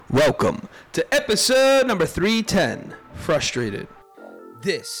Welcome to episode number 310, Frustrated.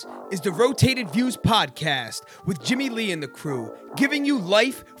 This is the Rotated Views podcast with Jimmy Lee and the crew, giving you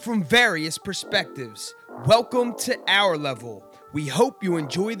life from various perspectives. Welcome to our level. We hope you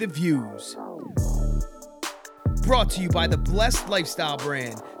enjoy the views. Brought to you by the Blessed Lifestyle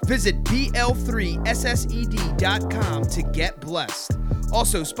brand. Visit BL3SSED.com to get blessed.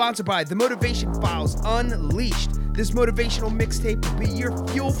 Also sponsored by The Motivation Files Unleashed. This motivational mixtape will be your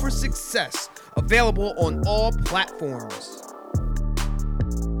fuel for success. Available on all platforms.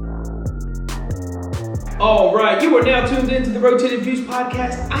 All right, you are now tuned into the Rotated Views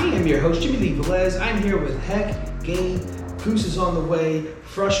podcast. I am your host, Jimmy Lee Velez. I'm here with Heck, Game, Goose is on the way,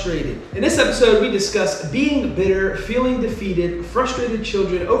 Frustrated. In this episode, we discuss being bitter, feeling defeated, frustrated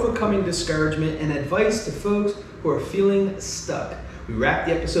children, overcoming discouragement, and advice to folks who are feeling stuck. We wrap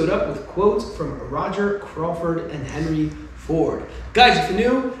the episode up with quotes from Roger Crawford and Henry Ford. Guys, if you're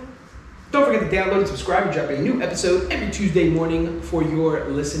new, don't forget to download and subscribe. We drop a new episode every Tuesday morning for your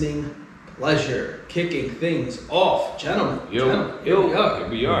listening pleasure. Kicking things off, gentlemen. Here we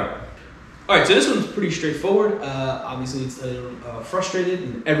are. All right, so this one's pretty straightforward. Obviously, it's Frustrated,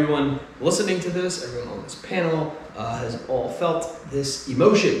 and everyone listening to this, everyone on this panel has all felt this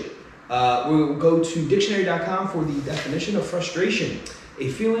emotion. We'll go to dictionary.com for the definition of frustration. A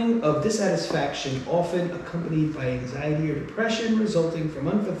feeling of dissatisfaction often accompanied by anxiety or depression resulting from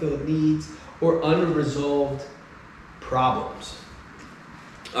unfulfilled needs or unresolved problems.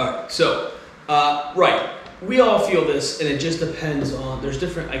 All right, so, we all feel this, and it just depends on, there's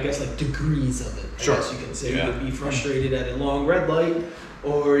different, I guess, like degrees of it. I guess you can say. You can be frustrated at a long red light,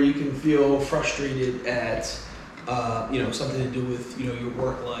 or you can feel frustrated at something to do with, your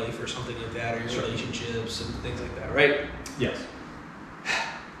work life or something like that, or your relationships and things like that, right? Yes.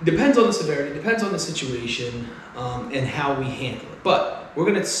 Depends on the severity, depends on the situation, and how we handle it. But we're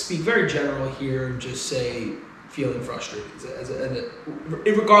going to speak very general here and just say feeling frustrated,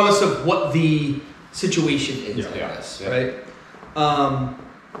 regardless of what the situation is, I guess, right?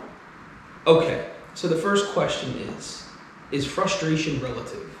 Okay, so the first question is frustration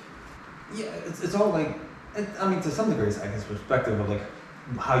relative? Yeah, it's all like, I mean, to some degree, it's, I guess, perspective of like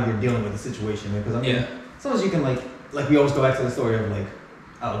how you're dealing with the situation. Because sometimes you can like we always go back to the story of like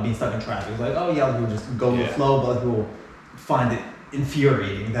being stuck in traffic. It's like, we'll just go with the flow, but we'll find it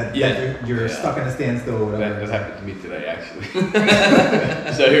infuriating that you're stuck in a standstill or whatever. That happened to me today, actually.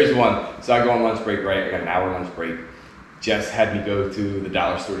 So here's one. So I go on lunch break, right? I got an hour lunch break. Jess had me go to the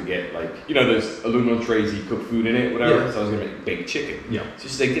dollar store to get those aluminum trays you cook food in it, whatever. Yeah. So I was gonna make baked chicken. Yeah. So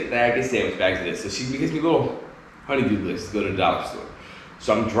she's like, get sandwich bags of this. So she gives me a little honeydew list to go to the dollar store.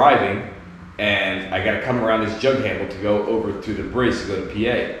 So I'm driving, and I gotta come around this jug handle to go over to the bridge to go to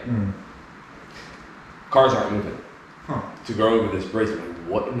PA. Cars aren't moving. To go over this bridge. I'm like,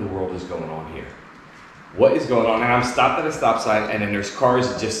 what in the world is going on here? What is going on? And I'm stopped at a stop sign, and then there's cars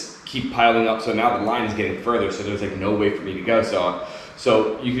that just keep piling up. So now the line is getting further, so there's like no way for me to go.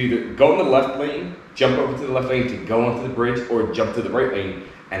 So you can either go in the left lane, jump over to the left lane to go onto the bridge, or jump to the right lane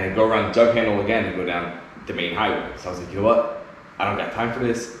and then go around the jug handle again and go down the main highway. So I was like, you know what? I don't got time for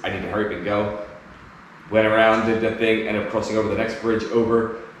this. I need to hurry up and go. Went around, did that thing, ended up crossing over the next bridge got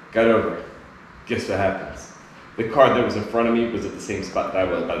over. Guess what happens? The car that was in front of me was at the same spot that I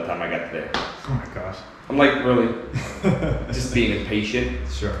was by the time I got there. Oh my gosh. I'm like, really? Just being impatient?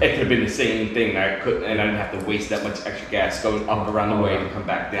 Sure. It could have been the same thing. I didn't have to waste that much extra gas going up around the way and come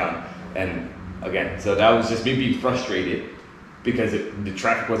back down. And again, so that was just me being frustrated because the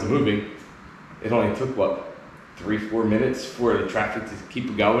traffic wasn't moving. It only took, 3-4 minutes for the traffic to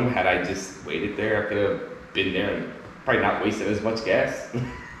keep going. Had I just waited there, I could have been there and probably not wasted as much gas.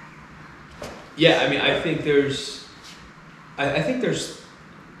 Yeah, I mean, I think there's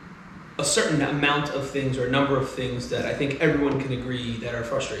a certain amount of things or a number of things that I think everyone can agree that are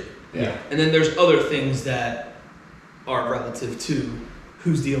frustrating. Yeah. And then there's other things that are relative to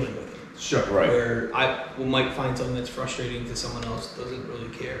who's dealing with it. Sure. Right. Where I might find something that's frustrating to someone else doesn't really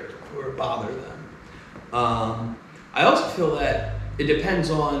care or bother them. I also feel that it depends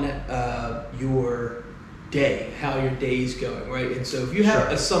on your day, how your day's going, right? And so if you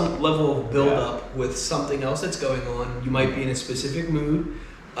have some level of build-up with something else that's going on, you might be in a specific mood,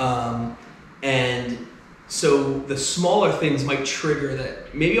 and so the smaller things might trigger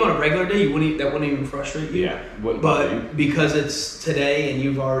that. Maybe on a regular day that wouldn't even frustrate you. Yeah. But because it's today and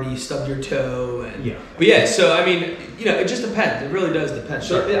you've already stubbed your toe, and But so I mean, it just depends. It really does depend.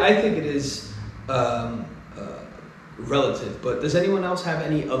 So I think it is relative. But does anyone else have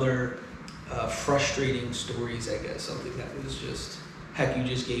any other frustrating stories? I guess something that was just heck. You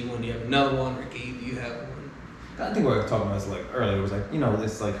just gave one. Do you have another one, or Gabe, you have one? I think what we were talking about is like earlier was like, you know,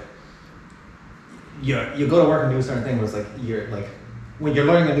 it's like you go to work and do a certain thing, but it's like you're like when you're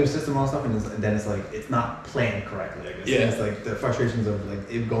learning a new system and all stuff, and then it's like it's not planned correctly. I guess. Yeah. And it's like the frustrations of like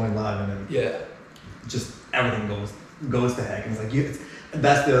it going live and then just everything goes to heck. And it's like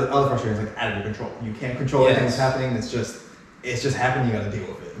that's the other frustration. It's like out of your control. You can't control everything that's happening. It's just happening. You got to deal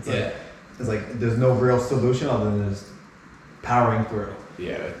with it. It's like there's no real solution other than just powering through.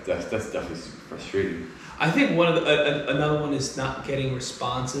 Yeah, that's definitely super frustrating. I think one of another one is not getting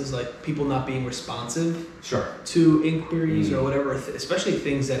responses, like people not being responsive to inquiries or whatever, especially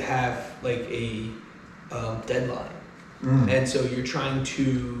things that have like a deadline. And so you're trying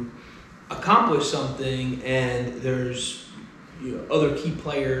to accomplish something, and there's other key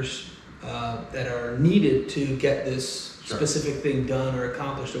players that are needed to get this specific thing done or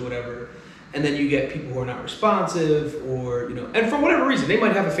accomplished or whatever. And then you get people who are not responsive, or and for whatever reason, they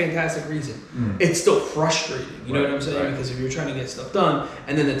might have a fantastic reason. It's still frustrating, you know what I'm saying? Because if you're trying to get stuff done,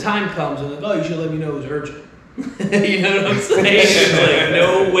 and then the time comes, and like, oh, you should let me know it was urgent. You know what I'm saying? It's like,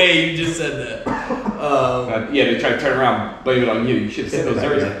 no way you just said that. They try to turn around, blame it on you. You should have said it was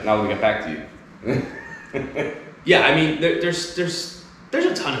urgent. Now we get back to you. Yeah, I mean, there's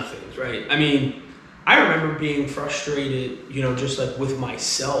a ton of things, right? I mean, I remember being frustrated, just like with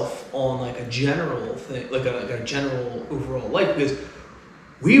myself on like a general thing, like a general overall life, because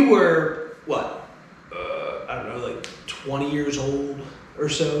we were I don't know, like 20 years old or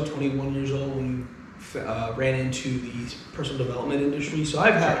so, 21 years old when we ran into the personal development industry. So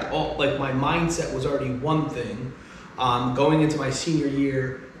I've had my mindset was already one thing, going into my senior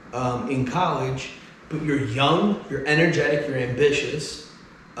year in college. But you're young, you're energetic, you're ambitious.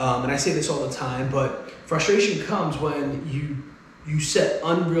 And I say this all the time, but frustration comes when you set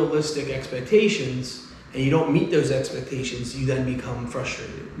unrealistic expectations and you don't meet those expectations. You then become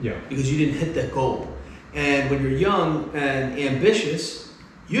frustrated because you didn't hit that goal. And when you're young and ambitious,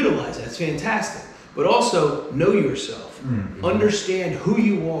 utilize that. It's fantastic. But also know yourself. Understand who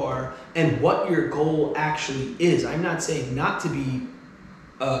you are and what your goal actually is. I'm not saying not to be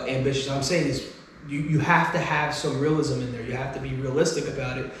ambitious. I'm saying is you have to have some realism in there. You have to be realistic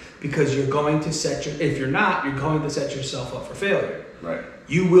about it, because you're going to if you're not, you're going to set yourself up for failure. Right.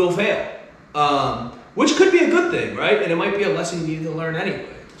 You will fail, which could be a good thing, right? And it might be a lesson you need to learn anyway.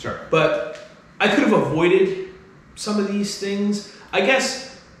 Sure. But I could have avoided some of these things. I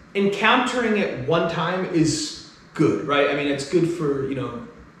guess encountering it one time is good, right? I mean, it's good for,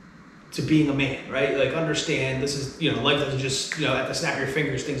 to being a man, right? Like, understand this is, life doesn't just, at the snap of your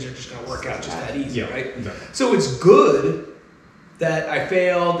fingers, things are just going to work out just that easy, right? Exactly. So it's good that I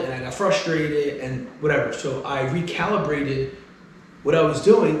failed and I got frustrated and whatever. So I recalibrated what I was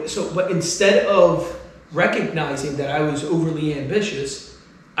doing. But instead of recognizing that I was overly ambitious,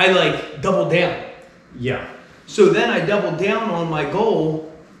 I doubled down. Yeah. So then I doubled down on my goal,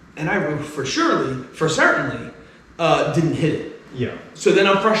 and I for certainly didn't hit it. Yeah. So then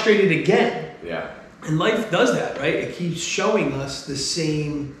I'm frustrated again. Yeah. And life does that, right? It keeps showing us the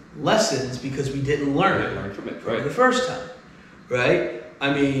same lessons because we didn't learn it from it, the first time, right?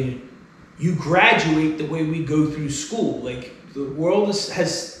 I mean, you graduate the way we go through school. Like, the world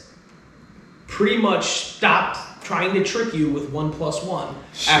has pretty much stopped trying to trick you with 1 + 1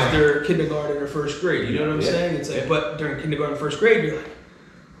 after kindergarten or first grade. You know what I'm saying? It's like, but during kindergarten, first grade, you're like,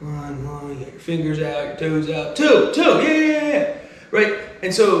 1, you get your fingers out, your toes out, 2, yeah. Right?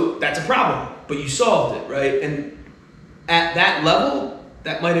 And so that's a problem, but you solved it, right? And at that level,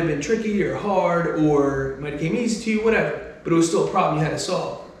 that might have been tricky or hard, or it might have came easy to you, whatever, but it was still a problem you had to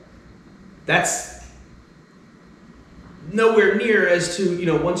solve. That's nowhere near as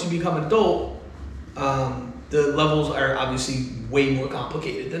to, once you become an adult, the levels are obviously way more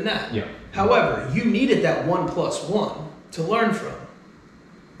complicated than that. Yeah. However, you needed that 1 + 1 to learn from,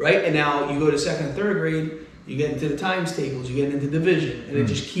 right? And now you go to 2nd and 3rd grade, you get into the times tables, you get into division, and it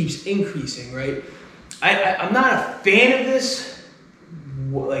just keeps increasing, right? I'm not a fan of this,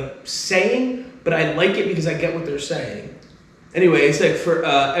 saying, but I like it because I get what they're saying. Anyway, it's like for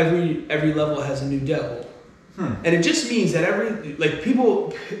every level has a new devil, and it just means that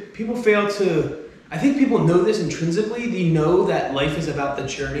people fail to. I think people know this intrinsically. They know that life is about the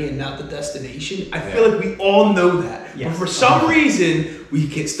journey and not the destination. I feel like we all know that. Yes. But for some reason, we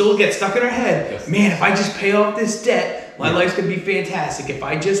can still get stuck in our head. Yes. Man, if I just pay off this debt, my life's going to be fantastic. If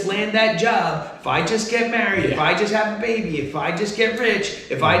I just land that job, if I just get married, if I just have a baby, if I just get rich,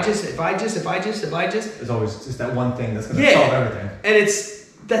 if I just. There's always just that one thing that's going to solve everything. And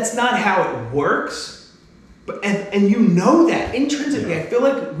that's not how it works. And you know that intrinsically. I feel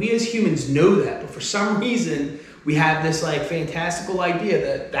like we as humans know that, but for some reason We have this like fantastical idea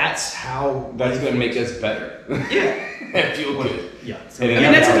that that's how That's going to make us better. Yeah. And feel good. Yeah. I mean,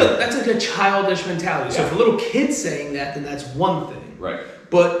 that's like a childish mentality. So if a little kid's saying that, then that's one thing. Right.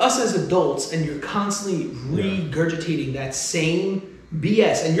 But us as adults, and you're constantly regurgitating that same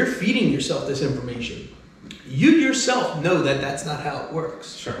BS, and you're feeding yourself this information. You yourself know that that's not how it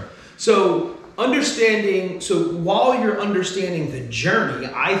works. Sure. So while you're understanding the journey,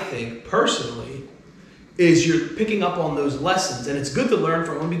 I think personally, is you're picking up on those lessons, and it's good to learn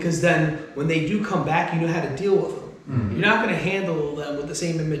from them because then when they do come back, you know how to deal with them. Mm-hmm. You're not going to handle them with the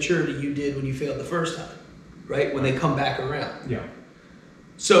same immaturity you did when you failed the first time, right? When they come back around. Yeah.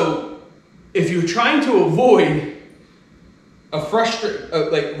 So if you're trying to avoid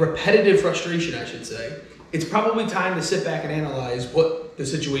repetitive frustration, I should say, it's probably time to sit back and analyze what the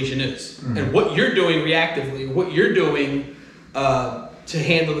situation is and what you're doing reactively, what you're doing to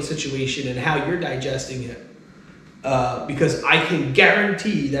handle the situation and how you're digesting it. Because I can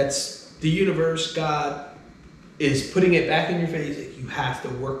guarantee that's the universe, God, is putting it back in your face that you have to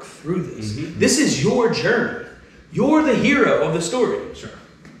work through this. Mm-hmm. This is your journey. You're the hero of the story. Sure.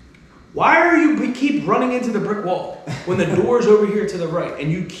 Why are you keep running into the brick wall when the door's over here to the right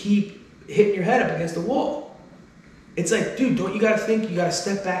and you keep hitting your head up against the wall? It's like, dude, don't you gotta think, you gotta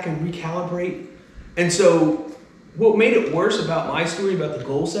step back and recalibrate? And so what made it worse about my story about the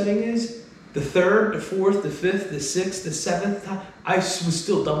goal setting is the third, the fourth, the fifth, the sixth, the seventh time, I was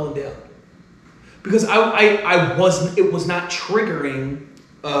still doubling down. Because I wasn't, it was not triggering,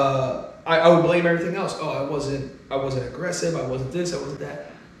 I would blame everything else. Oh, I wasn't aggressive, I wasn't this, I wasn't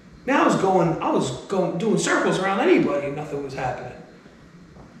that. Man, I was going doing circles around anybody and nothing was happening.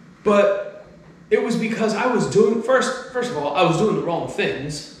 But it was because I was doing, first of all, I was doing the wrong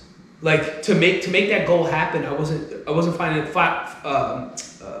things. Like to make that goal happen, I wasn't finding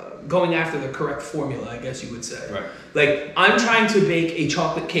going after the correct formula, I guess you would say. Right. Like I'm trying to bake a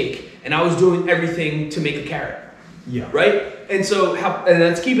chocolate cake and I was doing everything to make a carrot. Yeah. Right? And so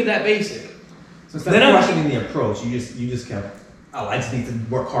let's keep it that basic. So instead of questioning the approach, you just kept, I just need to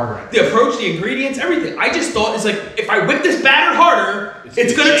work harder at the approach, the ingredients, everything. I just thought it's like if I whip this batter harder,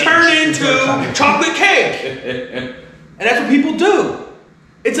 it's gonna turn into chocolate cake. And that's what people do.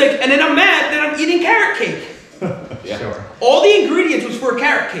 It's like, and then I'm mad that I'm eating carrot cake. Yeah. Sure. All the ingredients was for a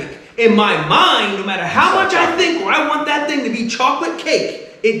carrot cake. In my mind, no matter how much I think or I want that thing to be chocolate cake,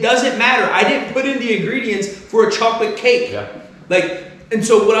 it doesn't matter. I didn't put in the ingredients for a chocolate cake. Yeah. And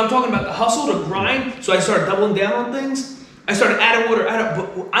so what I'm talking about, the hustle, the grind, so I started doubling down on things. I started adding water,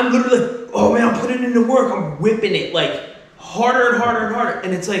 but I'm literally like, oh man, I'm putting in the work. I'm whipping it like harder and harder and harder.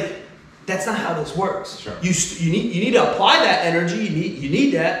 And it's like, that's not how this works. Sure. You need to apply that energy. You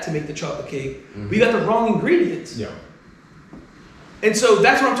need that to make the chocolate cake. Mm-hmm. But you got the wrong ingredients. Yeah. And so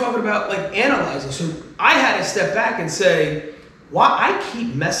that's what I'm talking about, like analyzing. So I had to step back and say, why I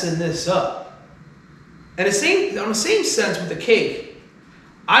keep messing this up? And on the same sense with the cake,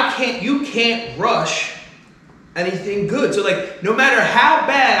 you can't rush anything good. So like, no matter how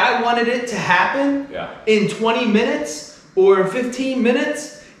bad I wanted it to happen in 20 minutes or 15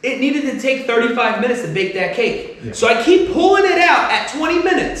 minutes, it needed to take 35 minutes to bake that cake. Yeah. So I keep pulling it out at 20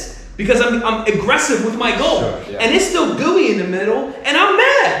 minutes because I'm aggressive with my goal. Sure, yeah. And it's still gooey in the middle, and I'm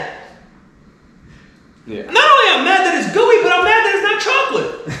mad. Yeah. Not only am I mad that it's gooey, but I'm mad that it's not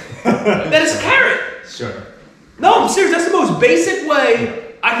chocolate. That it's carrot. Sure. No, I'm serious. That's the most basic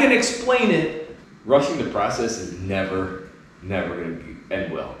way I can explain it. Rushing the process is never going to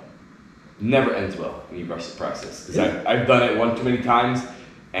end well. Never ends well when you rush the process. Because I've done it one too many times,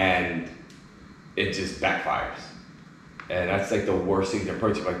 and it just backfires. And that's like the worst thing to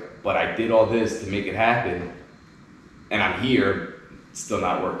approach it. Like, but I did all this to make it happen, and I'm here, it's still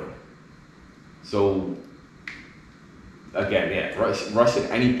not working. So, again, rushing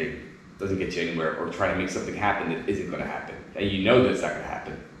anything doesn't get you anywhere, or trying to make something happen that isn't going to happen. And you know that's not going to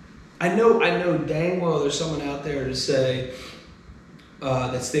happen. I know dang well there's someone out there to say,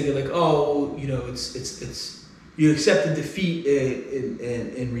 that's thinking like, oh, you know, it's you accepted defeat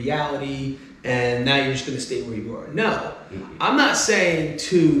in reality, and now you're just going to stay where you are. No, I'm not saying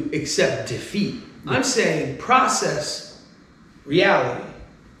to accept defeat. I'm saying process reality,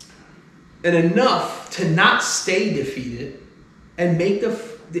 and enough to not stay defeated, and make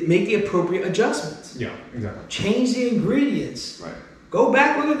the appropriate adjustments. Yeah, exactly. Change the ingredients. Right. Go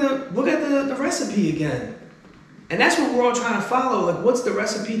back, look at the recipe again. And that's what we're all trying to follow. Like, what's the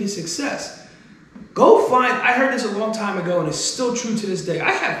recipe to success? Go find, I heard this a long time ago, and it's still true to this day.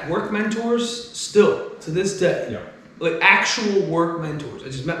 I have work mentors still to this day. Yeah. Like actual work mentors. I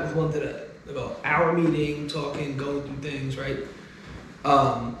just met with one today. About an hour meeting, talking, going through things, right?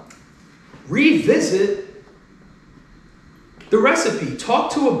 Revisit the recipe.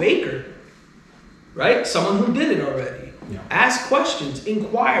 Talk to a baker, right? Someone who did it already. Yeah. Ask questions,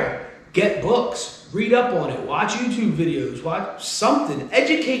 inquire, get books, read up on it, watch YouTube videos, watch something,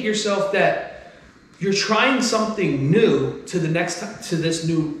 educate yourself that you're trying something new to the next time, to this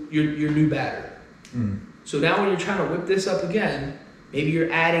new your new batter. So now when you're trying to whip this up again, maybe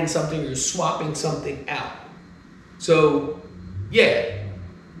you're adding something, you're swapping something out. So yeah,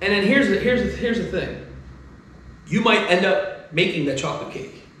 and then here's the thing. You might end up making the chocolate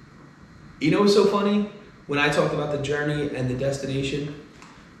cake. You know what's so funny? When I talked about the journey and the destination,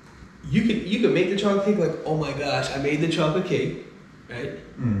 you could make the chocolate cake like, oh my gosh, I made the chocolate cake, right?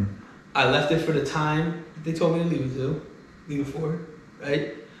 I left it for the time that they told me to leave it for,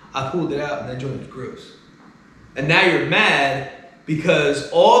 right? I pulled it out and that joint was gross. And now you're mad because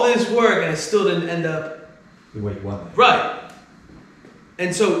all this work and it still didn't end up the way you want it. right.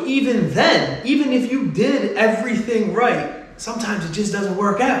 And so even then, even if you did everything right, sometimes it just doesn't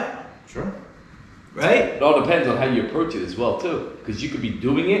work out. Sure. Right? It all depends on how you approach it as well, too. Because you could be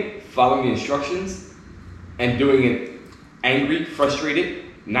doing it, following the instructions, and doing it angry, frustrated,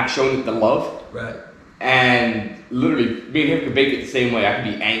 not showing it the love. Right. And literally, me and him could bake it the same way. I could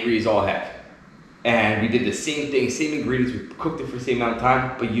be angry as all heck. And we did the same thing, same ingredients, we cooked it for the same amount of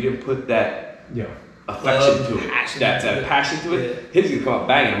time, but you didn't put that affection to it. That passion to it. Yeah. His gonna come out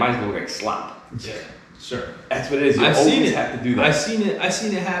banging, mine's gonna look like slop. Yeah. Sure. That's what it is. You I've always seen it. have to do that. I've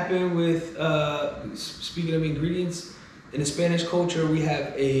seen it happen with speaking of ingredients, in the Spanish culture we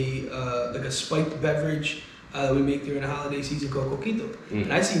have a like a spiked beverage that we make during the holiday season called coquito.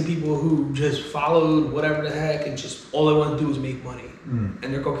 And I've seen people who just followed whatever the heck and just all they want to do is make money.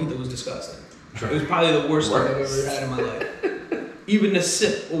 And their coquito was disgusting. Sure. It was probably the worst thing I've ever had in my life. Even the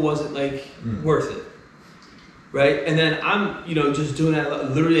sip wasn't like worth it. Right? And then I'm, just doing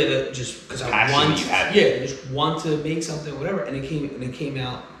that literally just because I just want to make something, whatever. And it came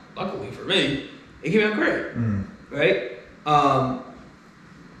out, luckily for me, it came out great. Right?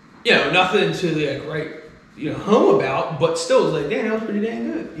 Nothing to write, home about, but still it was like, damn, that was pretty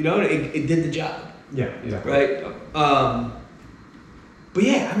dang good. It did the job. Yeah, exactly. Right? But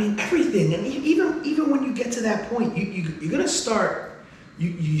yeah, I mean everything, and even when you get to that point, you're gonna start.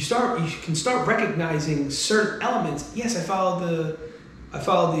 You can start recognizing certain elements. Yes, I followed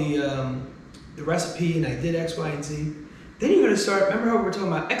the recipe and I did X, Y, and Z. Then you're gonna start. Remember how we were talking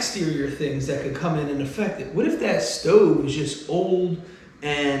about exterior things that could come in and affect it. What if that stove is just old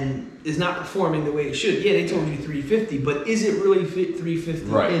and is not performing the way it should? Yeah, they told you 350, but is it really fit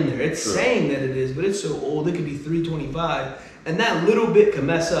 350 in there? It's saying that it is, but it's so old it could be 325. And that little bit can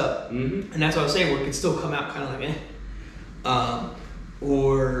mess up, and that's what I was saying. Where it can still come out kind of like,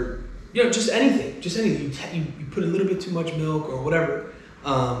 or just anything. You put a little bit too much milk or whatever.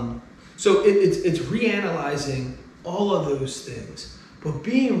 So it's reanalyzing all of those things, but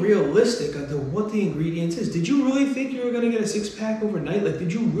being realistic on what the ingredients is. Did you really think you were gonna get a 6-pack overnight? Like,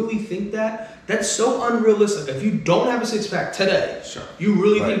 did you really think that? That's so unrealistic. If you don't have a 6-pack today, you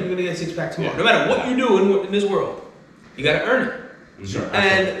really think you're gonna get a 6-pack tomorrow? No matter what you do in this world. You got to earn it. Sure.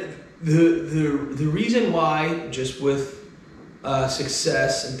 And the reason why, just with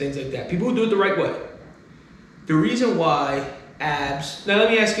success and things like that, people who do it the right way, the reason why abs. Now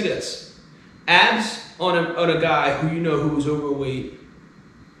let me ask you this: abs on a guy who who is overweight,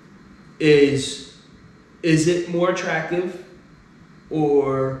 is it more attractive,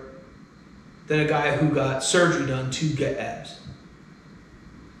 or than a guy who got surgery done to get abs,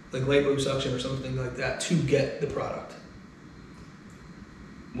 like liposuction or something like that, to get the product?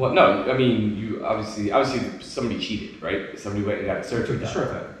 Well, no, I mean, you obviously somebody cheated, right? Somebody went and got a surgery done.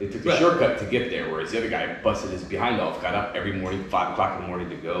 Shortcut. They took the shortcut to get there, whereas the other guy busted his behind off, got up every morning, 5 o'clock in the morning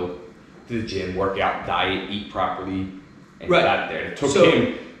to go to the gym, work out, diet, eat properly, and got there. And it took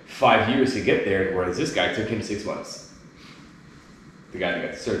him 5 years to get there, whereas this guy took him 6 months. The guy that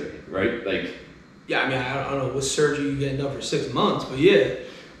got the surgery, right? Yeah, I mean, I don't know what surgery you getting done for 6 months, but yeah,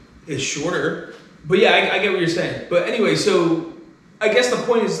 it's shorter. But yeah, I get what you're saying. But anyway, so I guess the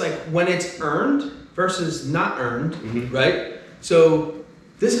point is when it's earned versus not earned, right? So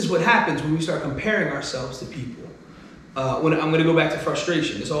this is what happens when we start comparing ourselves to people. When I'm going to go back to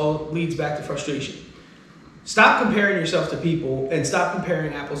frustration. This all leads back to frustration. Stop comparing yourself to people and stop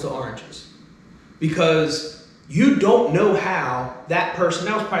comparing apples to oranges, because you don't know how that person.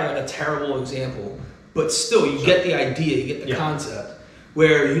 That was probably a terrible example, but still, you get the idea, you get the concept.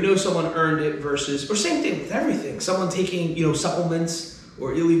 Where someone earned it versus, or same thing with everything. Someone taking supplements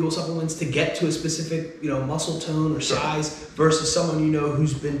or illegal supplements to get to a specific muscle tone or size versus someone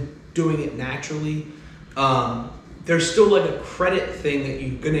who's been doing it naturally. There's still a credit thing that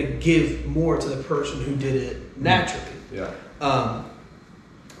you're gonna give more to the person who did it naturally. Yeah.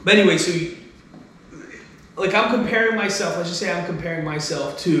 But anyway, so like I'm comparing myself. Let's just say I'm comparing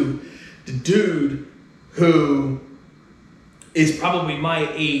myself to the dude who is probably my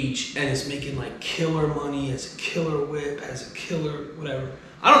age and is making like killer money, has a killer whip, has a killer whatever.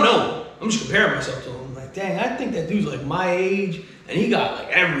 I don't know. I'm just comparing myself to him. Like, dang, I think that dude's like my age and he got like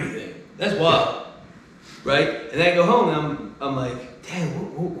everything. That's wild, right? And then I go home and I'm like, damn,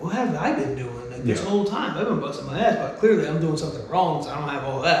 what have I been doing like this whole time? I've been busting my ass, but clearly I'm doing something wrong, so I don't have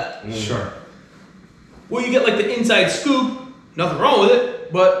all that. Sure. Well, you get like the inside scoop. Nothing wrong with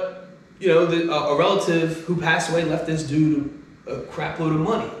it, but you know, a relative who passed away left this dude a crap load of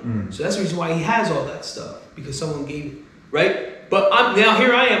money. So that's the reason why he has all that stuff, because someone gave, right? But now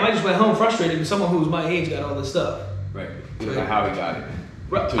here I am. I just went home frustrated because someone who was my age got all this stuff. Right. You don't know how he got it.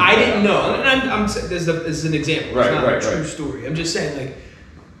 Right. I didn't know. And I'm this is an example. It's not a true story. I'm just saying,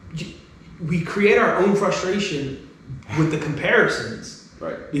 like, we create our own frustration with the comparisons.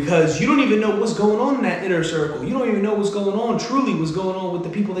 Right. Because you don't even know what's going on in that inner circle. You don't even know what's going on with the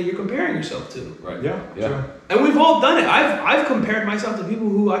people that you're comparing yourself to. Right. Yeah. Sure. And we've all done it. I've compared myself to people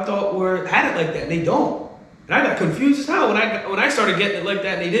who I thought had it like that, and they don't. And I got confused as hell when I started getting it like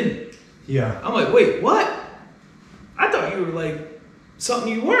that, and they didn't. Yeah. I'm like, wait, what? I thought you were like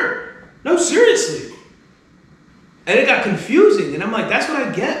something you weren't. No, seriously. And it got confusing, and I'm like, that's what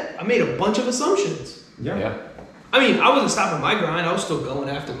I get. I made a bunch of assumptions. Yeah. I mean, I wasn't stopping my grind. I was still going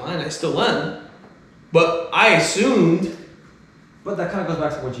after mine. I still am. But I assumed. But that kind of goes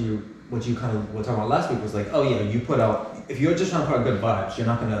back to what you kind of were talking about last week, was like, oh yeah, you put out, if you're just trying to put out good vibes, you're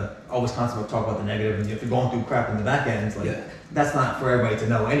not going to always constantly talk about the negative, and if you're going through crap in the back end, it's like, that's not for everybody to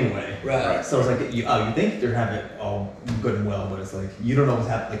know anyway. Right. So it's like, you think they're having it all good and well, but it's like, you don't know what's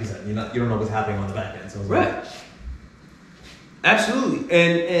happening, like you said, you don't know what's happening on the back end. So it's right. Like, Absolutely.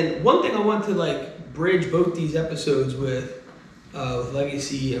 And one thing I want to like bridge both these episodes with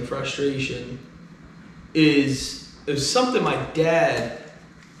legacy and frustration is something my dad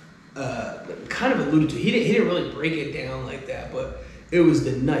kind of alluded to. He didn't really break it down like that, but it was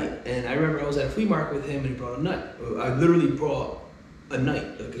the knight. And I remember I was at a flea market with him and he brought a knight. I literally brought a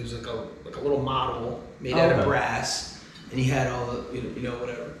knight. Like it was like a little model made out of brass, and he had all the you know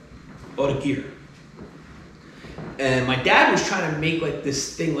whatever, all the gear. And my dad was trying to make like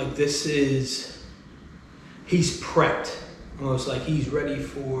this thing, like he's prepped, almost like he's ready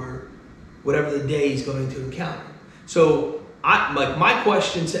for whatever the day he's going to encounter. So my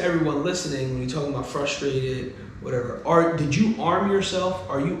question to everyone listening, when you're talking about frustrated, whatever, did you arm yourself?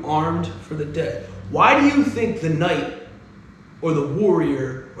 Are you armed for the day? Why do you think the knight or the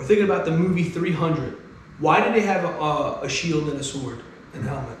warrior, or thinking about the movie 300, why did they have a shield and a sword and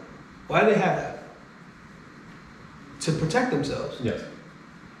helmet? Why do they have that? To protect themselves. yes.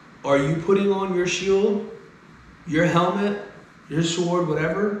 Are you putting on your shield, your helmet, your sword,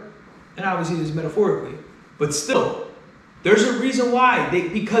 whatever? And obviously this is metaphorically. But still, there's a reason why.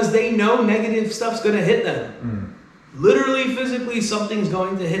 Because they know negative stuff's going to hit them. Literally, physically, something's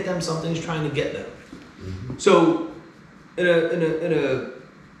going to hit them. Something's trying to get them. Mm-hmm. So, in a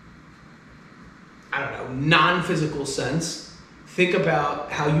I don't know, non-physical sense, think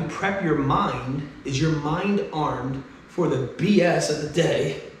about how you prep your mind. Is your mind armed for the BS of the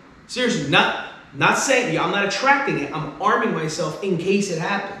day? Seriously, not saying, I'm not attracting it. I'm arming myself in case it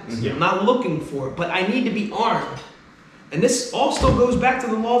happens. Yeah. I'm not looking for it, but I need to be armed. And this all still goes back to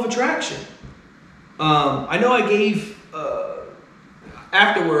the law of attraction. I know I gave,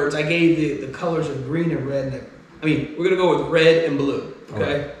 afterwards, I gave the colors of green and red. We're going to go with red and blue,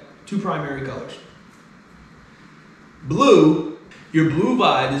 okay? Right. Two primary colors. Blue, your blue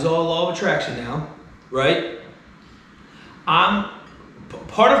vibe is all law of attraction now, right?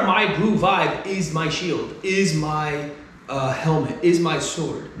 Part of my blue vibe is my shield, is my helmet, is my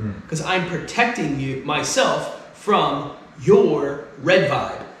sword. Because I'm protecting myself from your red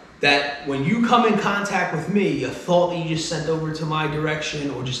vibe. That when you come in contact with me, a thought that you just sent over to my direction,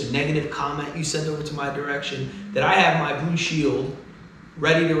 or just a negative comment you sent over to my direction, that I have my blue shield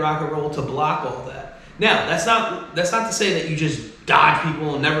ready to rock and roll to block all that. Now, that's not to say that you just dodge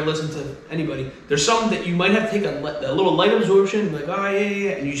people and never listen to anybody. There's some that you might have to take a little light absorption, like, oh,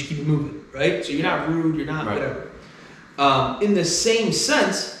 yeah, and you just keep moving, right? So you're not rude, you're not whatever. In the same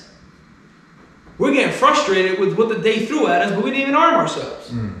sense, we're getting frustrated with what the day threw at us, but we didn't even arm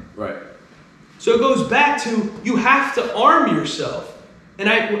ourselves. Right. So it goes back to, you have to arm yourself.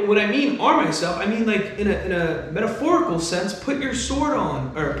 And when I mean arm myself, I mean like in a metaphorical sense, put your sword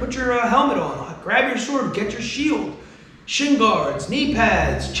on, or put your helmet on, grab your sword, get your shield, shin guards, knee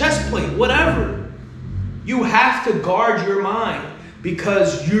pads, chest plate, whatever. You have to guard your mind,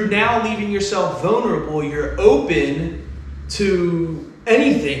 because you're now leaving yourself vulnerable. You're open to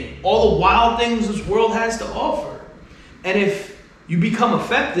anything, all the wild things this world has to offer. And if you become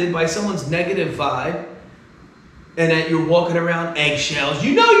affected by someone's negative vibe, and that you're walking around eggshells,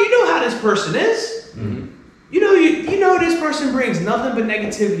 you know how this person is. Mm-hmm. You know this person brings nothing but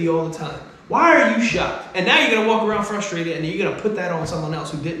negativity all the time. Why are you shocked? And now you're gonna walk around frustrated, and you're gonna put that on someone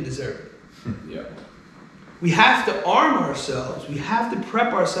else who didn't deserve it. Yeah. We have to arm ourselves. We have to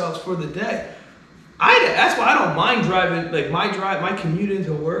prep ourselves for the day. That's why I don't mind driving. Like my commute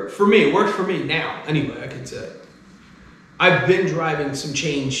into work. For me, it works for me now. Anyway, I can say. I've been driving some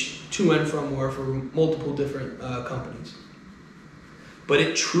change to and from work for multiple different companies. But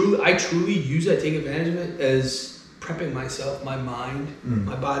I truly use it, take advantage of it as prepping myself, my mind,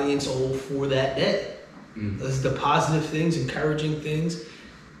 my body and soul for that day. Those the positive things, encouraging things,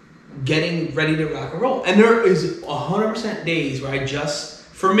 getting ready to rock and roll. And there is 100% days where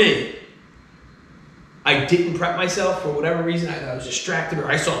for me, I didn't prep myself for whatever reason. I was distracted, or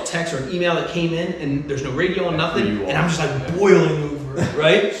I saw a text or an email that came in and there's no radio and nothing, and I'm just like boiling over it,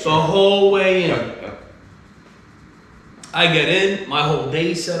 right? The whole way in. Yeah. I get in, my whole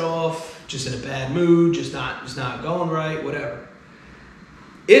day set off, just in a bad mood, just not going right, whatever.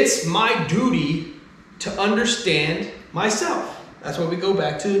 It's my duty to understand myself. That's what we go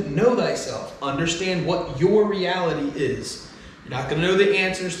back to, know thyself. Understand what your reality is. You're not going to know the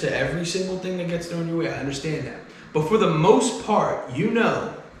answers to every single thing that gets thrown your way. I understand that. But for the most part,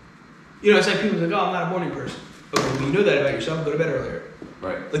 it's like people think, oh, I'm not a morning person. Okay, well, you know that about yourself, go to bed earlier.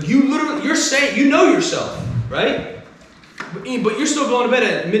 Right. Like you're saying, you know yourself, right? But you're still going to bed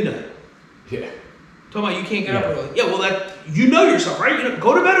at midnight. Yeah. Talking about you can't get up early. Yeah, well, you know yourself, right?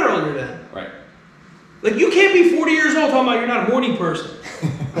 Go to bed earlier then. Right. Like, you can't be 40 years old talking about you're not a morning person.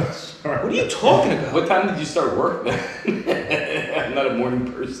 What are you talking about? What time did you start work then? I'm not a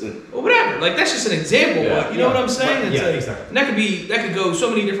morning person. Well, whatever. Like, that's just an example. Yeah. But you know what I'm saying? Right. It's Yeah, like, exactly. And that could go so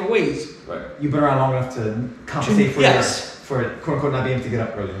many different ways. Right. You've been around long enough to compensate for Yes. for quote unquote not being able to get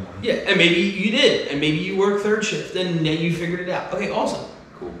up early in the morning. Yeah, and maybe you did. And maybe you work third shift. And then you figured it out. Okay, awesome.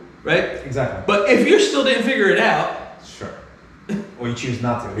 Cool. Right? Exactly. But if you still didn't figure it out, Sure. Or you choose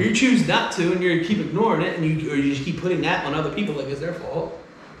not or to. you choose not to, and you keep ignoring it, and you just keep putting that on other people like it's their fault.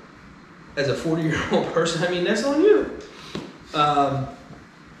 As a 40-year-old person, I mean, that's on you.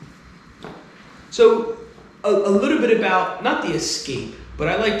 So a little bit about, not the escape, but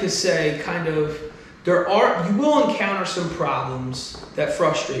I like to say kind of, you will encounter some problems that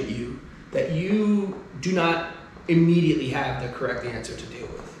frustrate you, that you do not immediately have the correct answer to deal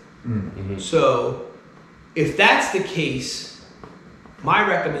with. Mm-hmm. So if that's the case, my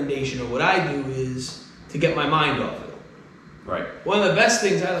recommendation or what I do is to get my mind off it. Right. One of the best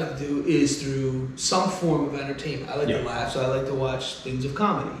things I like to do is through some form of entertainment. I like to laugh, so I like to watch things of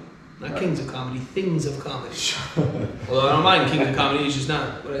comedy. Not kings of comedy, things of comedy. Although I don't mind kings of comedy, it's just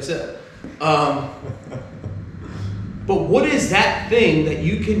not what I said. But what is that thing that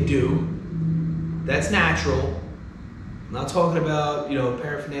you can do that's natural? I'm not talking about,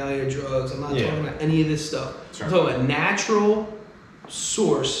 paraphernalia, drugs. I'm not talking about any of this stuff. Sure. I'm talking about natural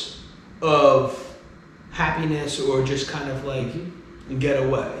source of happiness or just kind of like get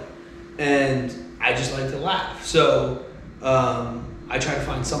away. And I just like to laugh. So I try to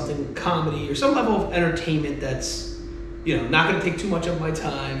find something comedy or some level of entertainment that's, not going to take too much of my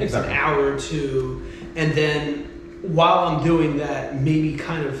time. It's an hour or two. And then while I'm doing that, maybe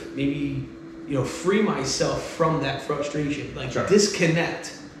free myself from that frustration,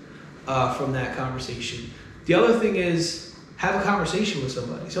 disconnect from that conversation. The other thing is have a conversation with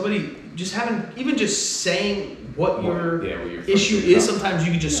somebody. Just saying what your issue is. Sometimes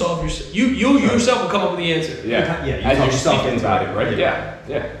you can just solve yourself. You yourself will come up with the answer. Yeah. You As talk you're yourself speaking into about it. it, right?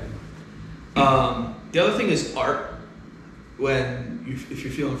 Yeah. The other thing is art. If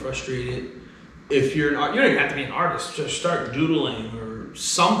you're feeling frustrated, if you're an art, you don't even have to be an artist. Just start doodling or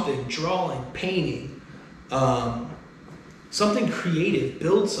something, drawing, painting, something creative.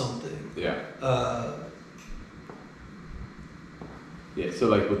 Build something. Yeah. So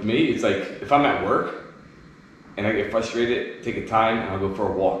like with me, it's like if I'm at work and I get frustrated, take a time and I'll go for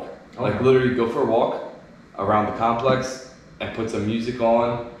a walk. Like literally go for a walk around the complex and put some music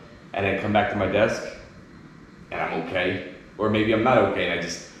on and then come back to my desk and I'm okay. Or maybe I'm not okay and I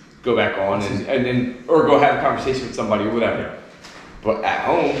just go back on and then or go have a conversation with somebody or whatever. But at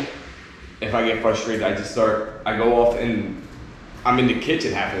home, if I get frustrated, I go off and I'm in the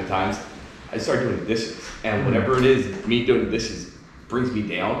kitchen half of the times. I start doing the dishes and whatever it is, me doing the dishes brings me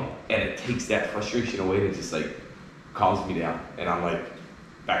down and it takes that frustration away and it just like calms me down and I'm like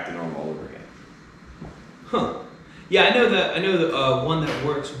back to normal all over again. Huh. Yeah, I know the one that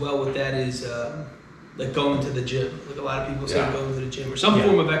works well with that is like going to the gym. Like a lot of people say Yeah. going to the gym or some Yeah.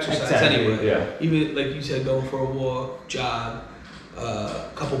 form of exercise Exactly. anyway. Yeah. Even like you said, going for a walk, jog,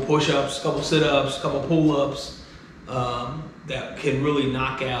 couple push-ups, couple sit-ups, couple pull-ups, that can really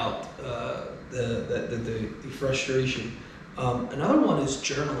knock out the frustration. Another one is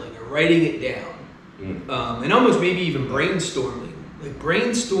journaling or writing it down, and almost maybe even brainstorming. Like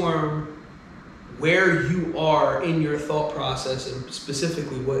brainstorm where you are in your thought process and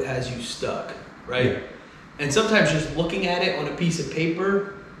specifically what has you stuck, right? Yeah. And sometimes just looking at it on a piece of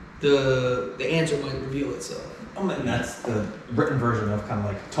paper, the answer might reveal itself. And that's the written version of kind of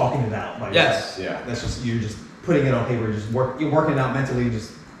like talking it out. By Yes. yourself. Yeah. That's just, you're just putting it on paper, you're working it out mentally,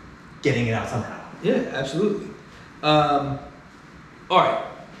 just getting it out somehow. Yeah, absolutely. All right,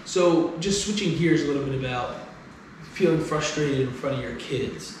 so just switching gears a little bit about feeling frustrated in front of your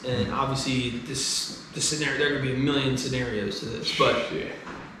kids, and obviously this scenario, there are going to be a million scenarios to this, but Yeah.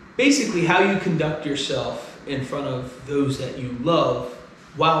 basically how you conduct yourself in front of those that you love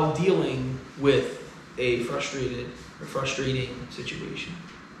while dealing with a frustrating situation.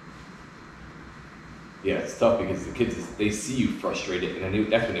 Yeah, it's tough because the kids, they see you frustrated, and then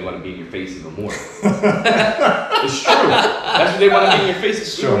that's when they want to be in your face even more. It's true. That's when they want to be in your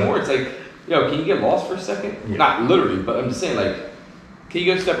face even Sure. more. It's like, yo, can you get lost for a second? Yeah. Not literally, but I'm just saying, like, can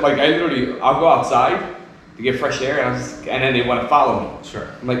you go step, like, I'll go outside to get fresh air, and then they want to follow me. Sure.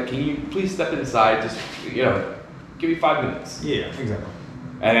 I'm like, can you please step inside, just, give me 5 minutes. Yeah, exactly.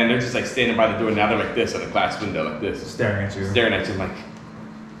 And then they're just, like, standing by the door, now they're like this, on a glass window, like this. Staring at you. Staring at you, I'm like,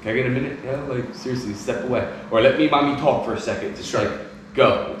 can I get a minute? Yeah, like seriously, step away. Or let me mommy talk for a second. Just Sure. like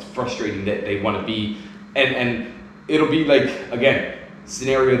go. It's frustrating that they want to be, and it'll be like, again,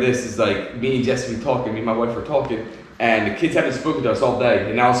 scenario this is like me and Jess were talking, me and my wife were talking, and the kids haven't spoken to us all day,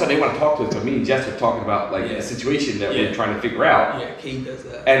 and now all of a sudden they want to talk to us, but me and Jess are talking about like Yeah. the situation that Yeah. we're trying to figure out. Yeah, Kate does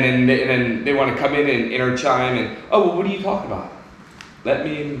that. And then they want to come in and interchime and, oh, well, what are you talking about? Let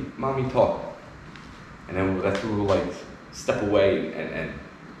me and mommy talk. And then that's where we'll like step away and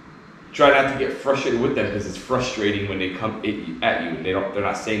try not to get frustrated with them because it's frustrating when they come at you and they're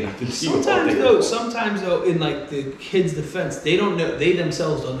not saying nothing to you. Sometimes though, in like the kid's defense, they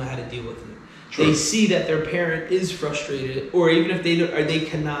themselves don't know how to deal with it. True. They see that their parent is frustrated, or even if they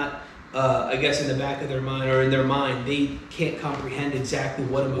cannot, I guess in the back of their mind or in their mind, they can't comprehend exactly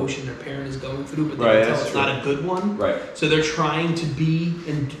what emotion their parent is going through, but they Right, can tell that's it's true. not a good one. Right. So they're trying to be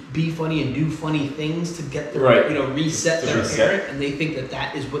funny and do funny things to get their, Right. reset To their reset. parent, and they think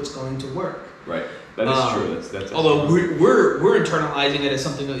that is what's going to work. Right. That is true. That's Although true. we're internalizing it as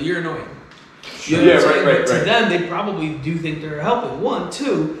something that you're annoying. You know Yeah, what I'm saying? right, But to right. them, they probably do think they're helping. One,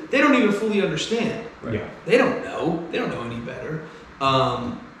 two, they don't even fully understand. Right. Yeah. They don't know. They don't know any better.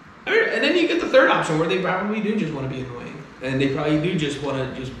 And then you get the third option where they probably do just want to be annoying, and they probably do just want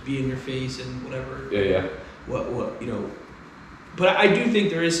to just be in your face and whatever. Yeah. What. But I do think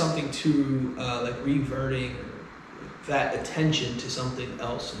there is something to like reverting that attention to something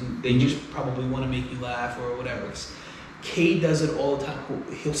else, and they just probably want to make you laugh or whatever. Cade does it all the time.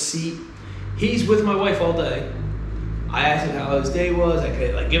 He's with my wife all day. I asked him how his day was. I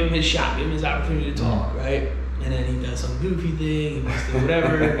could like give him his shot, give him his opportunity to talk, right? And then he does some goofy thing. He wants to do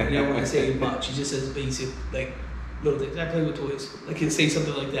whatever. He don't want to say much. He just says basic like little things. I play with toys. Like he'll say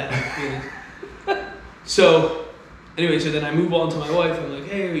something like that. So anyway, so then I move on to my wife. I'm like,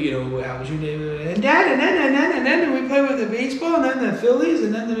 hey, how was your day? And Dad, and then we play with the baseball, and then the Phillies,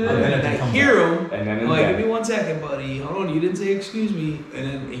 and then I hear him. And then I'm like, give me 1 second, buddy. Hold on, you didn't say excuse me. And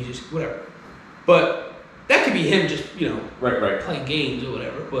then he just whatever. But that could be him just Right. playing games or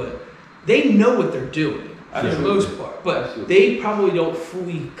whatever. But they know what they're doing for the Absolutely. most part. But Absolutely. they probably don't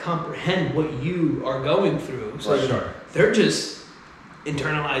fully comprehend what you are going through. So Sure. they're just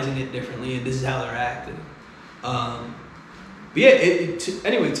internalizing it differently, and this is how they're acting. But yeah,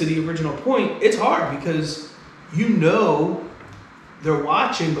 anyway, to the original point, it's hard because they're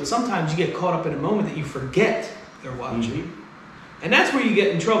watching, but sometimes you get caught up in a moment that you forget they're watching. Mhm. And that's where you get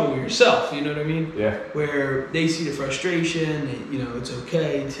in trouble with yourself, you know what I mean? Yeah. Where they see the frustration, and it's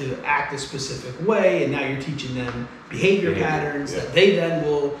okay to act a specific way, and now you're teaching them behavior patterns that they then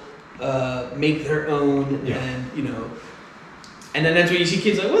will make their own, Yeah. and then that's where you see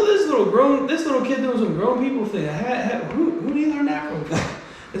kids like, well, this little kid doing some grown people thing. Who do you learn that from?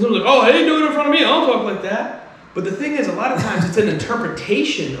 And someone's like, oh, I didn't do it in front of me. I don't talk like that. But the thing is, a lot of times it's an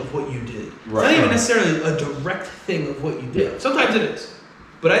interpretation of what you did. It's not Right. even necessarily a direct thing of what you did. Sometimes it is,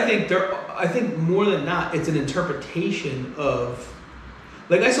 but I think more than not, it's an interpretation of.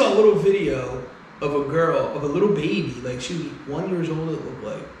 Like I saw a little video of a little baby, like she was 1 year old. It looked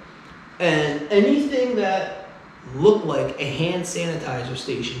like, and anything that looked like a hand sanitizer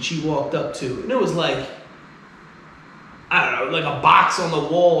station she walked up to. And it was like, I don't know, like a box on the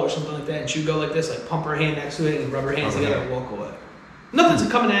wall or something like that. And she'd go like this, like pump her hand next to it and rub her hands together and walk away.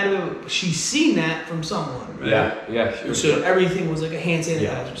 Nothing's coming out of it, but she's seen that from someone, right? Yeah, sure. So everything was like a hand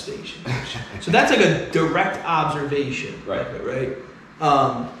sanitizer station. So that's like a direct observation right. of it, right?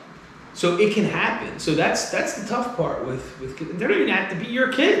 So it can happen. So that's the tough part with kids. They don't even have to be your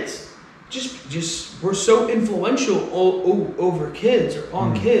kids. Just we're so influential over kids or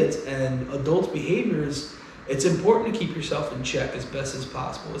on kids and adults' behaviors. It's important to keep yourself in check as best as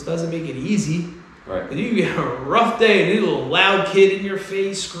possible. This doesn't make it easy. Right. If you get a rough day and a little loud kid in your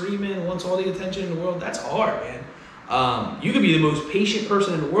face screaming, wants all the attention in the world, that's hard, man. You could be the most patient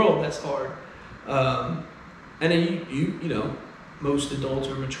person in the world, that's hard. And then you know, most adults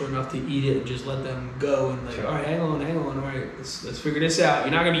are mature enough to eat it and just let them go and like, all right, hang on, all right, let's figure this out.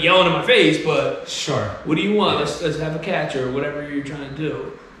 You're not gonna be yelling in my face, but sure. What do you want? Let's have a catch or whatever you're trying to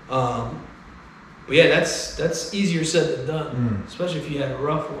do. But yeah, that's easier said than done, especially if you had a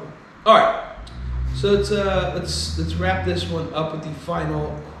rough one. All right. So let's wrap this one up with the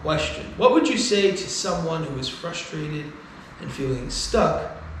final question. What would you say to someone who is frustrated and feeling stuck,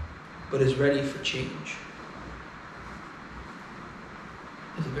 but is ready for change?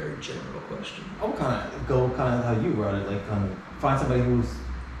 That's a very general question. I'll kind of go how you wrote it, like kind of find somebody who's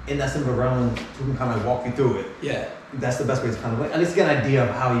in that similar realm who can kind of walk you through it. Yeah. That's the best way to kind of like, at least get an idea of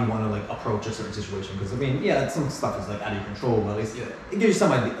how you want to like approach a certain situation. Because I mean, yeah, some stuff is like out of your control, but at least it gives you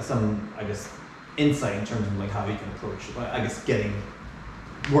some idea, I guess, insight in terms of like how you can approach, I guess,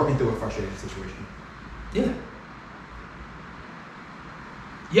 working through a frustrating situation. Yeah.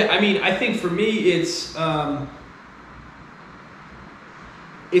 Yeah, I mean, I think for me, it's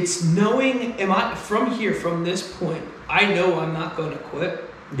knowing, from this point, I know I'm not going to quit.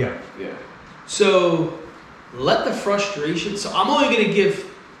 Yeah. So let the frustration, so I'm only going to give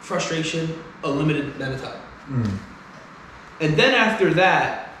frustration a limited amount of time. And then after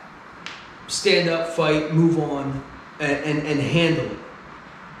that, stand up, fight, move on, and handle it.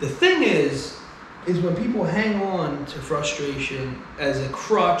 The thing is when people hang on to frustration as a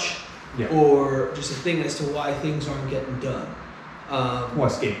crutch or just a thing as to why things aren't getting done. More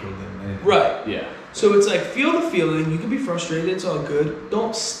scapegoat than anything. Right. Yeah. So it's like, feel the feeling. You can be frustrated. It's all good.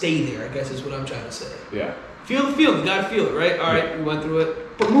 Don't stay there, I guess is what I'm trying to say. Yeah. Feel the feeling. You got to feel it, right? All right, we went through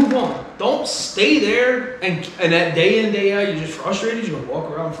it. But move on. Don't stay there and that day in, day out, you're just frustrated. You're going to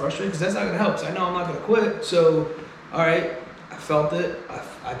walk around frustrated because that's not going to help. So I know I'm not going to quit. So, all right, I felt it.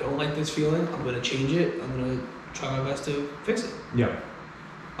 I don't like this feeling. I'm going to change it. I'm going to try my best to fix it. Yeah.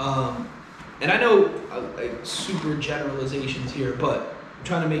 And I know super generalizations here, but I'm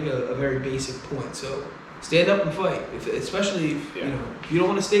trying to make a very basic point. So stand up and fight, especially if you don't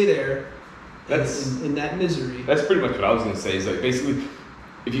want to stay there in that misery. That's pretty much what I was going to say. Is like basically,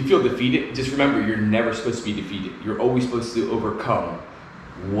 if you feel defeated, just remember you're never supposed to be defeated. You're always supposed to overcome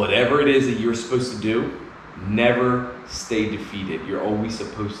whatever it is that you're supposed to do. Never stay defeated. You're always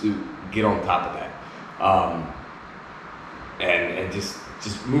supposed to get on top of that, and just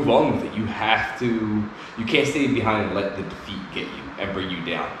move on with it. You can't stay behind and let the defeat get you and bring you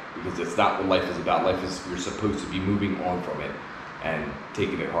down, because it's not what life is about. Life is, you're supposed to be moving on from it and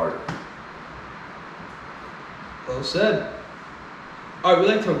taking it harder. Well said. All right, we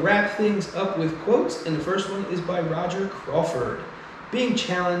like to wrap things up with quotes, and the first one is by Roger Crawford. Being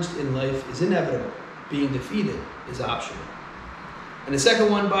challenged in life is inevitable. Being defeated is optional. And the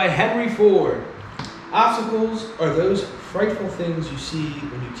second one by Henry Ford. Obstacles are those frightful things you see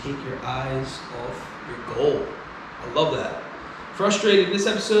when you take your eyes off your goal. I love that. Frustrated. In this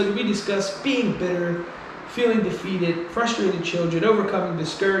episode, we discuss being bitter, feeling defeated, frustrated children, overcoming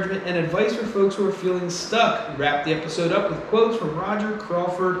discouragement, and advice for folks who are feeling stuck. We wrap the episode up with quotes from Roger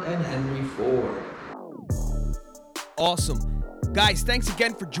Crawford and Henry Ford. Awesome. Guys, thanks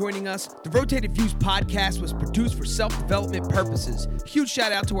again for joining us. The Rotated Views podcast was produced for self-development purposes. Huge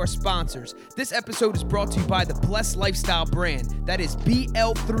shout out to our sponsors. This episode is brought to you by the Blessed Lifestyle brand. That is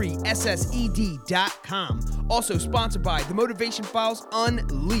BL3SSED.com. Also sponsored by The Motivation Files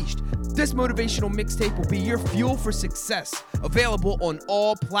Unleashed. This motivational mixtape will be your fuel for success. Available on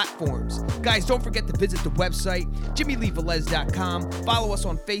all platforms. Guys, don't forget to visit the website, JimmyLeeVelez.com. Follow us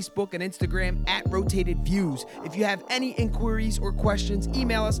on Facebook and Instagram at Rotated Views. If you have any inquiries or questions,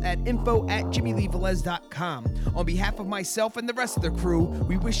 email us at info@JimmyLeeVelez.com. On behalf of myself and the rest of the crew,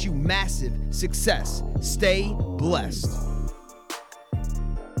 we wish you massive success. Stay blessed.